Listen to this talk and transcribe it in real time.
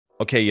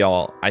Okay,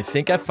 y'all, I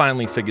think I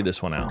finally figured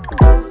this one out.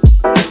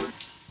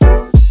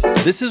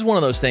 This is one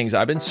of those things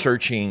I've been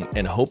searching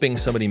and hoping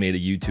somebody made a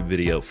YouTube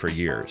video for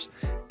years.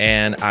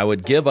 And I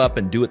would give up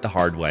and do it the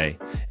hard way.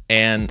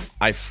 And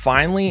I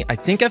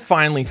think I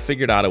finally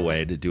figured out a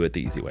way to do it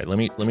the easy way. Let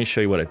me show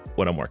you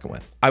what I'm working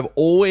with. I've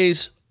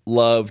always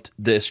loved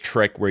this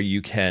trick where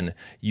you can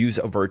use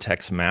a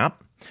vertex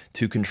map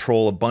to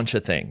control a bunch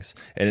of things.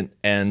 And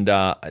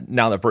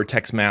now that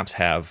vertex maps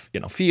have,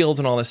 fields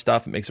and all this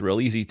stuff, it makes it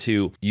real easy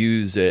to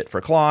use it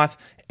for cloth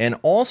and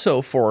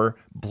also for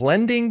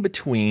blending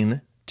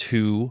between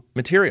two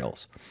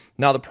materials.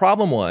 Now, the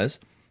problem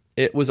was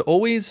it was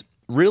always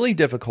really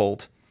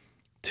difficult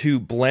to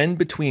blend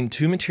between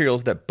two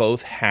materials that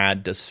both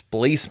had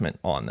displacement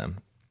on them.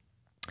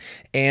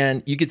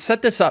 And you could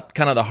set this up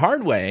kind of the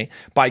hard way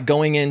by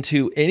going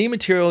into any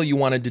material you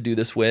wanted to do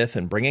this with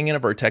and bringing in a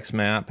vertex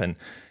map and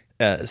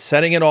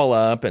setting it all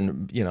up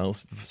and,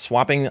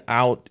 swapping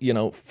out,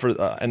 for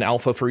an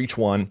alpha for each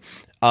one.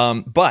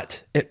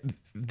 But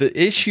the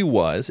issue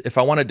was if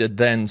I wanted to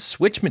then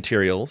switch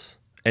materials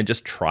and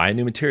just try a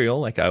new material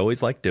like I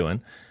always like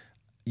doing,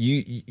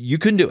 you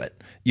couldn't do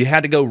it. You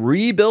had to go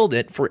rebuild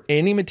it for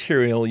any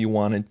material you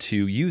wanted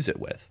to use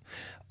it with.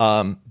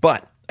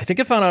 But I think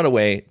I found out a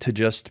way to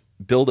just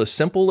build a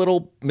simple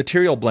little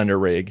material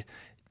blender rig,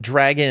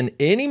 drag in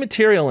any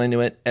material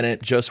into it, and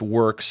it just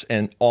works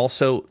and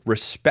also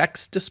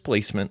respects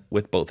displacement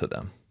with both of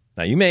them.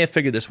 Now, you may have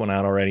figured this one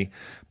out already,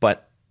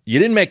 but you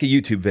didn't make a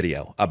YouTube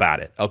video about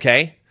it,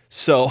 okay?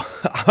 So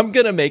I'm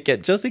going to make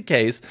it just in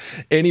case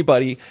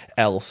anybody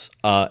else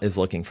is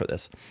looking for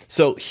this.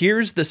 So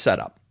here's the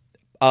setup.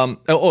 And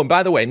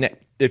by the way,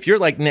 Nick, if you're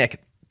like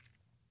Nick,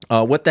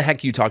 what the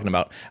heck are you talking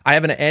about? I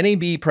have an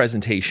NAB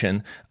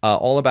presentation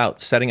all about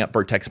setting up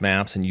vertex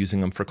maps and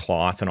using them for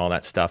cloth and all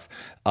that stuff.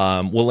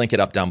 We'll link it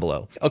up down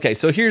below. Okay,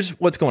 so here's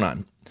what's going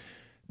on.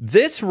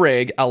 This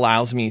rig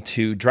allows me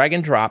to drag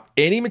and drop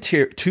any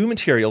two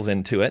materials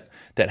into it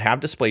that have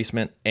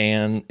displacement,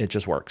 and it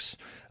just works.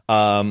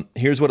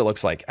 Here's what it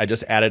looks like. I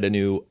just added a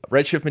new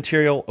Redshift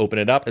material, opened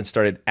it up, and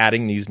started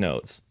adding these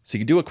nodes. So you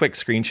can do a quick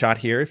screenshot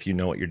here if you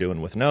know what you're doing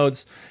with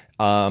nodes.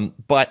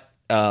 But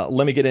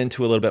let me get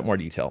into a little bit more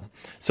detail.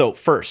 So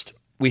first,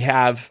 we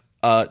have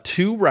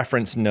two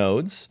reference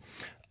nodes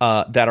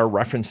that are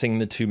referencing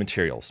the two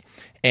materials.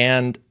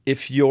 And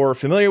if you're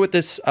familiar with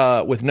this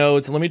with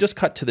nodes, let me just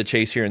cut to the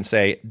chase here and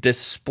say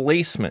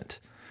displacement.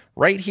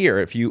 Right here,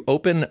 if you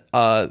open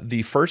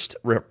the first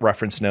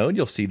reference node,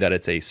 you'll see that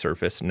it's a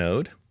surface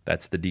node.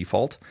 That's the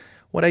default.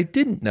 What I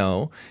didn't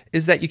know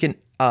is that you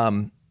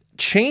can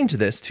change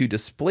this to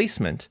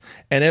displacement,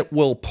 and it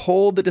will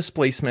pull the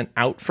displacement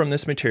out from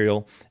this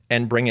material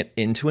and bring it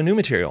into a new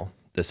material.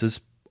 This is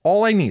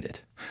all I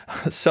needed.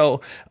 So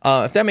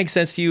if that makes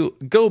sense to you,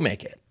 go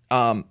make it.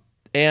 And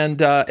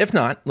if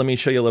not, let me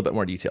show you a little bit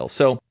more detail.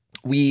 So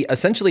we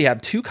essentially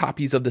have two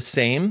copies of the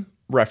same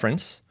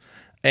reference.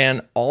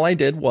 And all I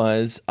did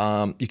was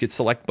you could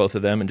select both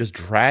of them and just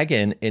drag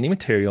in any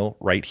material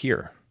right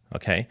here,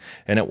 okay?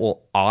 And it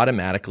will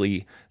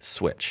automatically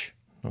switch,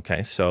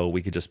 okay? So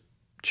we could just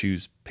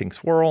choose pink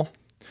swirl,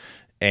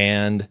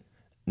 and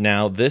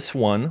now this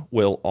one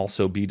will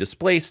also be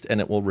displaced, and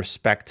it will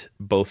respect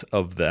both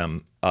of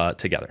them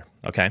together,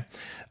 okay?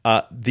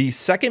 The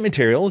second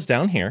material is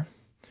down here,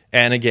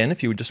 and again,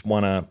 if you would just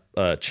want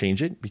to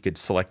change it, you could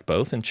select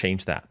both and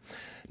change that.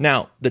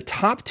 Now, the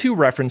top two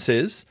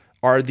references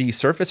are the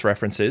surface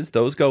references.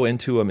 Those go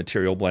into a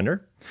material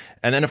blender.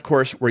 And then, of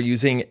course, we're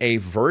using a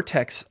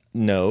vertex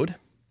node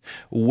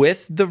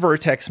with the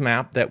vertex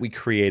map that we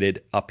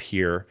created up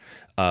here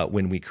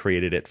when we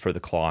created it for the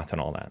cloth and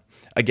all that.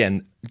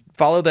 Again,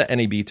 follow the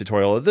NAB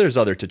tutorial. There's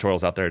other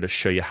tutorials out there to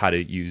show you how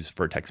to use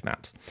vertex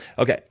maps.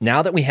 Okay,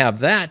 now that we have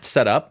that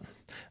set up,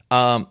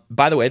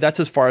 by the way, that's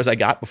as far as I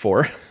got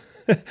before.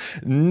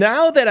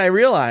 Now that I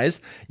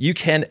realize you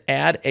can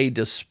add a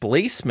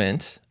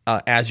displacement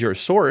as your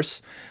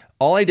source,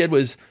 all I did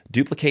was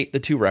duplicate the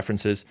two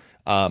references,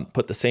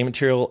 put the same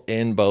material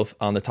in both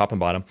on the top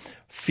and bottom,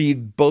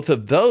 feed both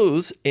of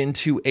those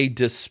into a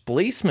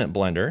displacement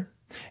blender,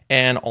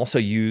 and also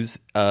use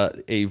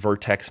a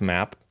vertex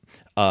map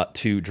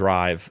to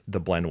drive the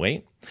blend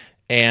weight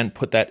and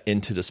put that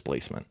into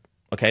displacement.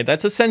 Okay,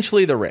 that's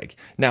essentially the rig.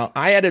 Now,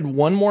 I added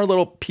one more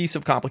little piece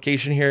of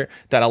complication here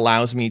that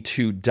allows me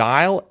to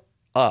dial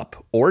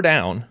up or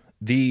down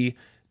the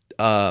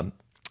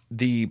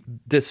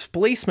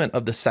displacement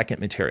of the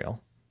second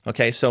material.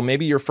 Okay, so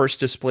maybe your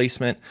first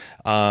displacement,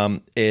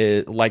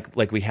 is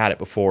like we had it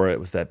before, it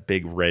was that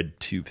big red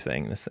tube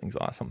thing. This thing's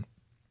awesome.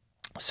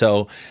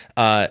 So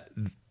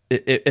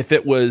if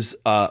it was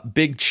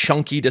big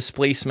chunky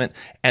displacement,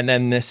 and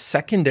then this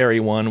secondary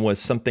one was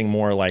something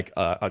more like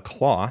a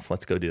cloth,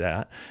 let's go do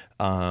that.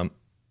 All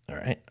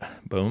right,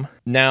 boom.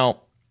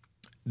 Now,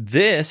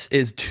 this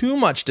is too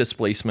much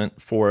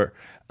displacement for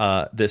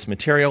this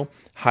material.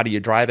 How do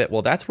you drive it?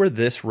 Well, that's where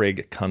this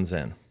rig comes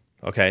in.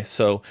 Okay,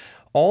 so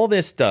all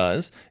this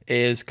does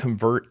is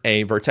convert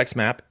a vertex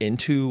map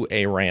into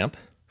a ramp,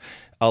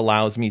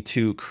 allows me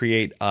to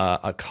create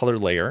a color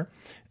layer,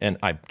 and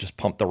I just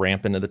pump the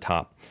ramp into the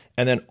top.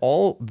 And then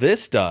all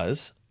this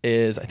does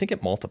is, I think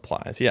it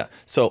multiplies. Yeah.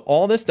 So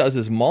all this does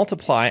is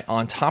multiply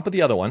on top of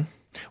the other one,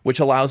 which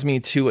allows me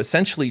to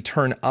essentially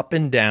turn up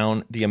and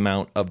down the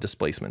amount of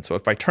displacement. So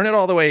if I turn it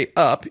all the way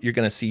up, you're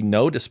going to see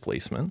no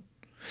displacement.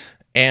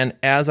 And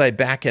as I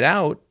back it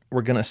out,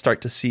 we're going to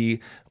start to see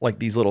like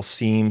these little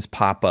seams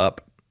pop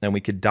up, and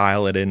we could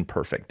dial it in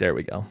perfect. There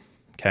we go.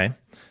 Okay.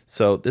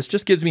 So this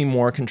just gives me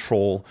more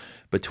control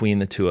between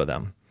the two of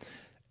them.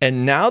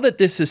 And now that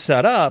this is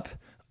set up,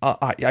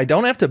 I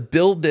don't have to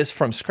build this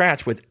from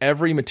scratch with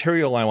every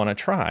material I want to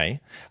try.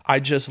 I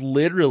just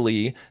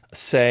literally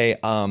say,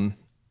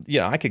 you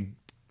know, I could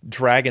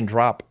drag and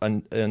drop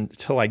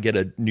until I get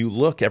a new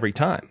look every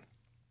time.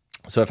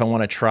 So if I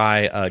want to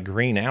try a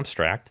green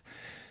abstract,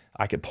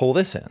 I could pull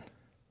this in.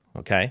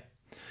 Okay.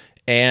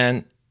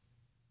 And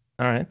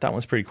all right, that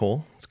one's pretty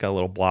cool. It's got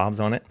little blobs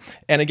on it.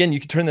 And again, you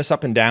can turn this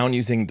up and down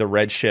using the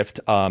Redshift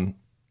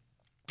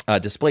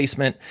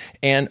displacement.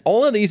 And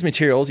all of these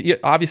materials,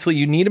 obviously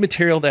you need a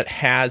material that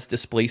has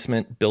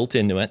displacement built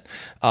into it.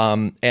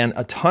 And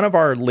a ton of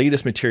our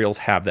latest materials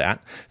have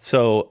that.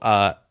 So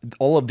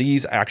all of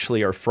these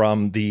actually are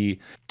from the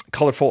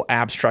Colorful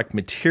Abstract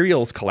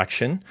Materials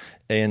collection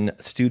in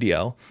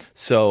Studio.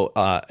 So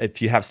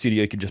if you have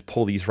Studio, you can just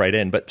pull these right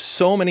in. But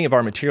so many of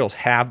our materials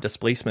have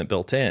displacement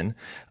built in,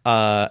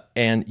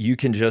 and you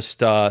can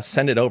just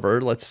send it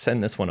over. Let's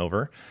send this one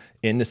over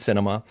into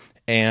Cinema,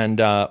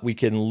 and we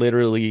can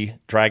literally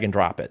drag and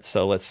drop it.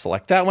 So let's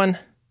select that one.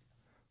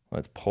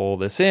 Let's pull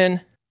this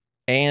in,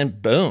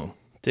 and boom.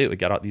 Dude, we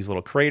got all these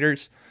little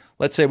craters.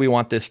 Let's say we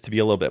want this to be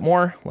a little bit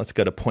more. Let's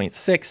go to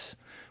 0.6.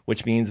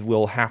 Which means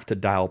we'll have to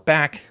dial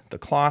back the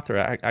cloth, or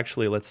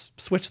actually let's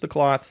switch the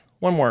cloth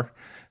one more, and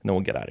then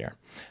we'll get out of here.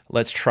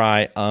 Let's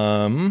try,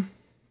 I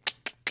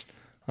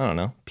don't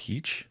know,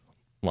 peach,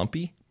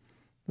 lumpy.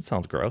 That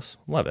sounds gross.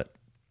 Love it.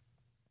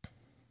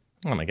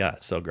 Oh my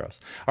God, so gross.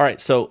 All right,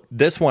 so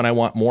this one I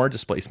want more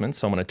displacement,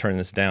 so I'm going to turn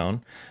this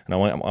down, and I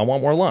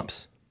want more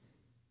lumps.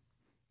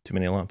 Too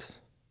many lumps.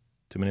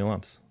 Too many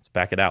lumps. Let's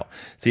back it out.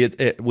 See,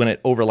 when it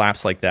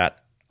overlaps like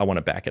that, I want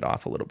to back it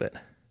off a little bit.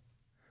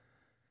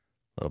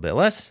 A little bit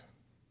less.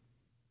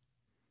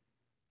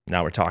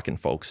 Now we're talking,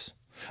 folks.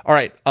 All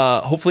right.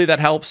 Hopefully that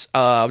helps.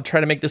 I'll try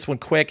to make this one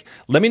quick.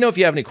 Let me know if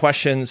you have any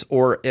questions,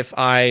 or if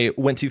I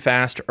went too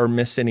fast or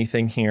missed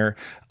anything here.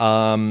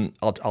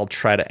 I'll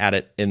try to add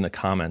it in the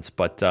comments,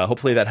 but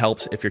hopefully that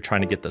helps if you're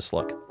trying to get this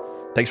look.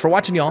 Thanks for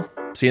watching, y'all.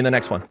 See you in the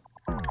next one.